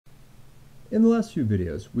In the last few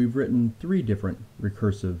videos, we've written 3 different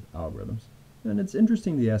recursive algorithms, and it's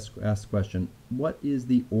interesting to ask the question, what is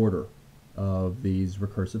the order of these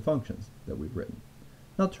recursive functions that we've written?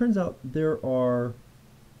 Now it turns out there are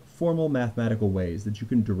formal mathematical ways that you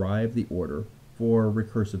can derive the order for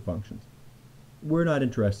recursive functions. We're not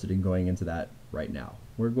interested in going into that right now.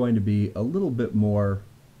 We're going to be a little bit more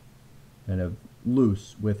kind of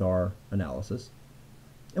loose with our analysis.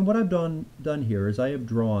 And what I've done here is I have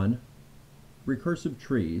drawn recursive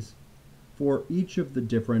trees for each of the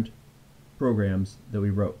different programs that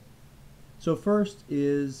we wrote. So first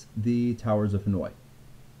is the Towers of Hanoi.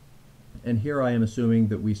 And here I am assuming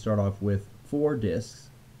that we start off with 4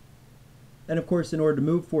 disks. And of course, in order to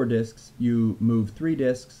move 4 disks, you move 3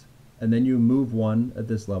 disks, and then you move 1 at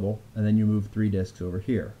this level, and then you move 3 disks over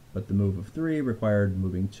here. But the move of 3 required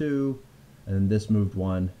moving 2, and then this moved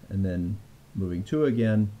 1, and then moving 2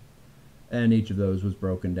 again, and each of those was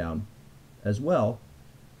broken down as well.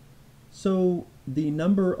 So the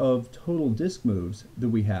number of total disk moves that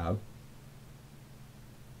we have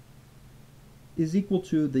is equal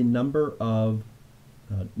to the number of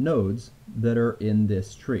nodes that are in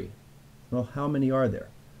this tree. Well, how many are there?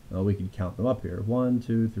 Well, we could count them up here. 1,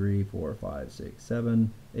 2, 3, 4, 5, 6,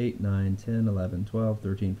 7, 8, 9, 10, 11, 12,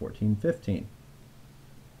 13, 14, 15.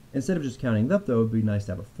 Instead of just counting them up, though, it would be nice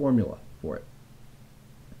to have a formula for it.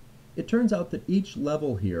 It turns out that each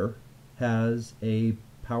level here has a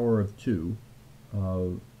power of 2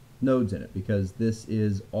 nodes in it, because this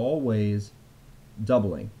is always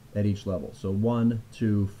doubling at each level. So 1,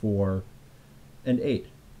 2, 4, and 8.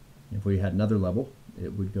 If we had another level,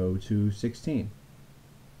 it would go to 16.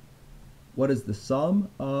 What is the sum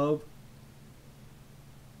of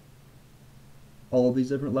all of these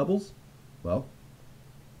different levels? Well,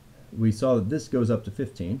 we saw that this goes up to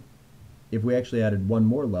 15. If we actually added one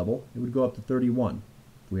more level, it would go up to 31.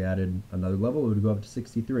 If we added another level, it would go up to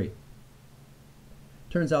 63.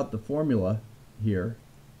 Turns out the formula here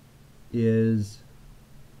is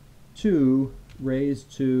 2 raised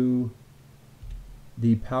to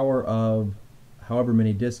the power of however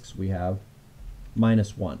many disks we have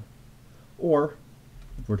minus 1. Or,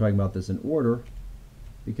 if we're talking about this in order,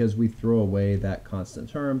 because we throw away that constant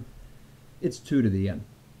term, it's 2 to the n.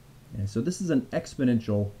 Okay, so this is an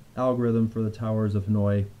exponential algorithm for the Towers of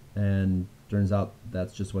Hanoi, and turns out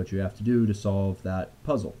that's just what you have to do to solve that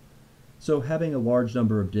puzzle. So having a large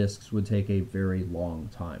number of disks would take a very long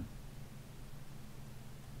time.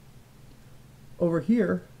 Over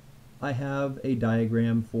here, I have a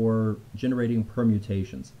diagram for generating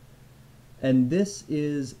permutations. And this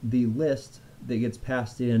is the list that gets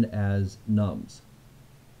passed in as nums.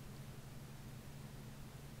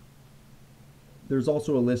 There's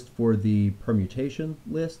also a list for the permutation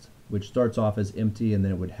list, which starts off as empty and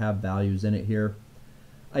then it would have values in it here.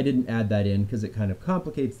 I didn't add that in because it kind of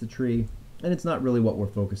complicates the tree, and it's not really what we're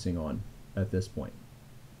focusing on at this point.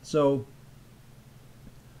 So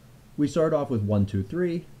we start off with 1, 2,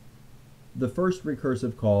 3. The first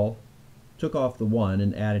recursive call took off the 1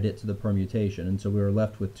 and added it to the permutation, and so we were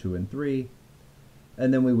left with 2 and 3.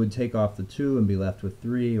 And then we would take off the 2 and be left with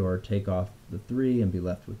 3, or take off the 3 and be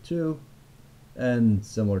left with 2. And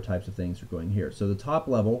similar types of things are going here. So the top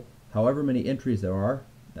level, however many entries there are,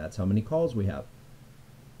 that's how many calls we have.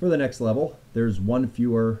 For the next level, there's 1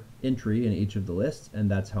 fewer entry in each of the lists, and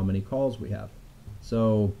that's how many calls we have.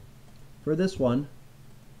 So for this one,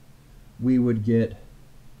 we would get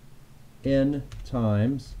n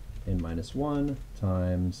times n minus 1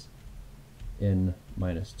 times n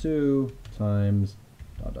minus 2 times ...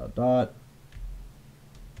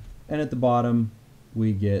 And at the bottom,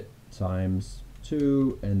 we get times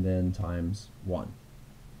 2 and then times 1.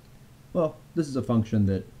 Well, this is a function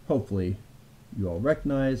that hopefully you all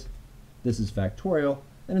recognize. This is factorial,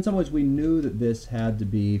 and in some ways we knew that this had to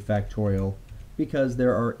be factorial because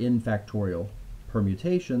there are n factorial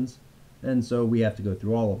permutations, and so we have to go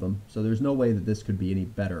through all of them. So there's no way that this could be any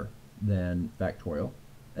better than factorial,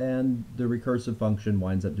 and the recursive function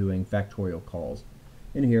winds up doing factorial calls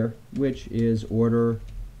in here, which is order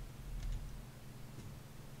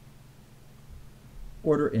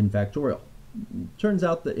n factorial. Turns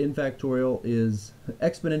out that n factorial is,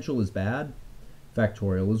 exponential is bad,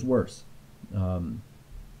 factorial is worse. On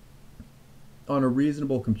a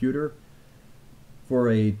reasonable computer, for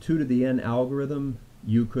a 2 to the n algorithm,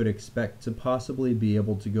 you could expect to possibly be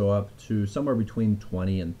able to go up to somewhere between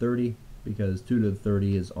 20 and 30, because 2 to the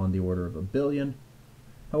 30 is on the order of a billion.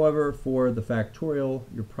 However, for the factorial,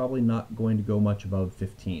 you're probably not going to go much above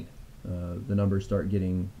 15. The numbers start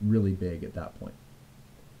getting really big at that point.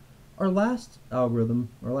 Our last algorithm,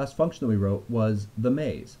 our last function that we wrote was the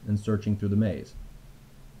maze, and searching through the maze.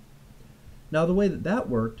 Now the way that that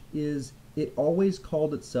worked is it always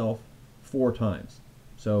called itself 4 times.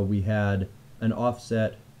 So we had an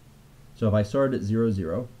offset. So if I started at 0,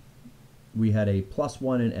 0, we had a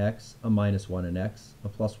 +1 in x, a -1 in x, a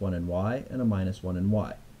 +1 in y, and a -1 in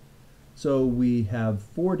y. So we have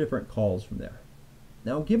 4 different calls from there.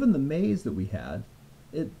 Now given the maze that we had,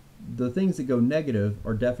 the things that go negative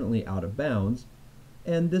are definitely out of bounds,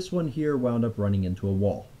 and this one here wound up running into a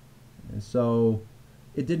wall. And so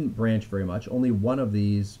it didn't branch very much. Only one of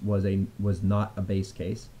these was not a base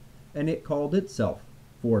case, and it called itself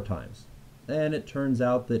 4 times. And it turns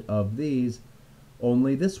out that of these,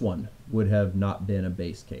 only this one would have not been a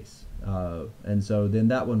base case. And so then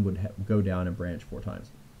that one would go down and branch 4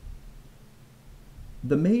 times.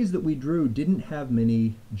 The maze that we drew didn't have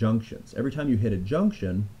many junctions. Every time you hit a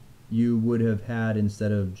junction, you would have had,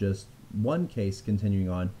 instead of just one case continuing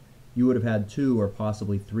on, you would have had 2 or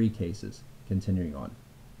possibly 3 cases continuing on.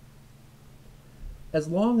 As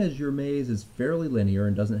long as your maze is fairly linear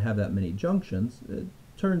and doesn't have that many junctions, it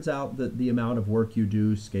turns out that the amount of work you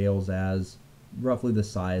do scales as roughly the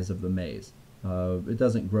size of the maze. It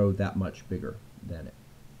doesn't grow that much bigger than it.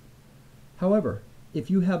 However, if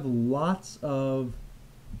you have lots of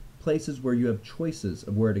places where you have choices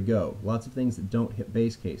of where to go, lots of things that don't hit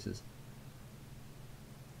base cases,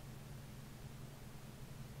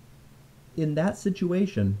 in that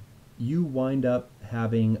situation, you wind up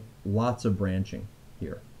having lots of branching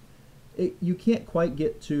here. You can't quite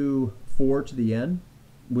get to 4 to the n,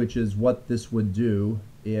 which is what this would do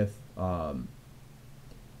if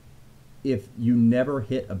you never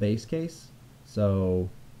hit a base case. So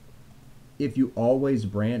if you always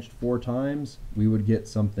branched 4 times, we would get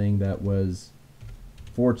something that was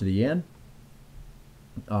 4 to the n.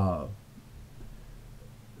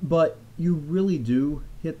 But you really do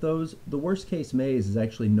hit those. The worst case maze is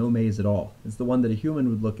actually no maze at all. It's the one that a human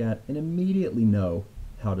would look at and immediately know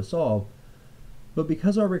how to solve. But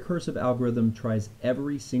because our recursive algorithm tries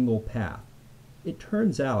every single path, it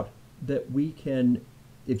turns out that we can,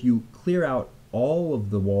 if you clear out all of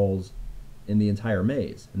the walls in the entire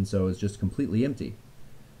maze, and so it's just completely empty,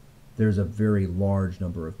 there's a very large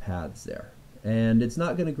number of paths there. And it's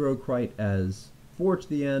not going to grow quite as 4 to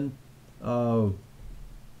the n.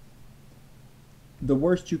 The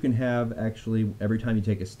worst you can have, actually, every time you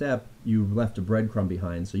take a step, you've left a breadcrumb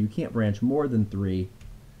behind, so you can't branch more than 3.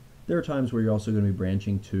 There are times where you're also going to be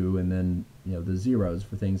branching 2, and then the zeros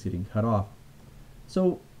for things getting cut off.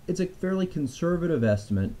 So it's a fairly conservative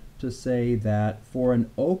estimate to say that for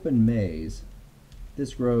an open maze,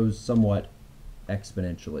 this grows somewhat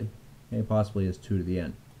exponentially, okay, possibly as 2 to the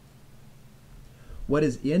n. What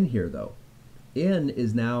is in here, though? N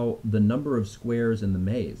is now the number of squares in the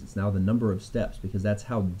maze. It's now the number of steps, because that's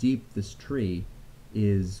how deep this tree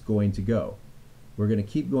is going to go. We're going to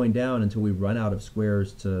keep going down until we run out of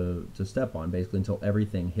squares to step on, basically until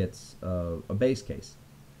everything hits a base case.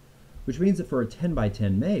 Which means that for a 10 by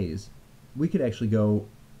 10 maze, we could actually go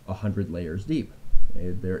 100 layers deep.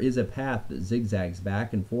 There is a path that zigzags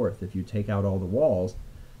back and forth if you take out all the walls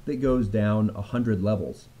that goes down 100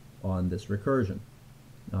 levels on this recursion.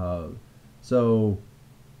 So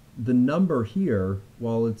the number here,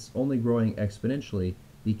 while it's only growing exponentially,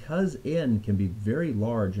 because n can be very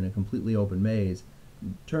large in a completely open maze,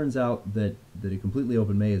 turns out that a completely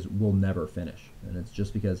open maze will never finish. And it's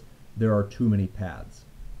just because there are too many paths.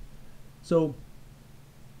 So,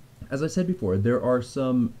 as I said before, there are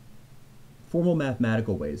some formal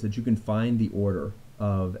mathematical ways that you can find the order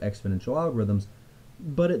of exponential algorithms,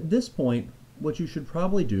 but at this point, what you should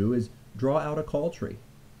probably do is draw out a call tree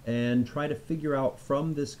and try to figure out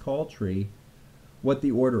from this call tree what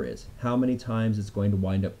the order is, how many times it's going to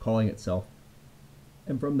wind up calling itself,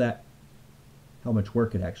 and from that, how much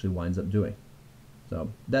work it actually winds up doing. So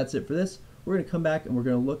that's it for this. We're going to come back and we're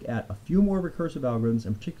going to look at a few more recursive algorithms.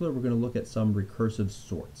 In particular, we're going to look at some recursive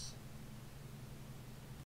sorts.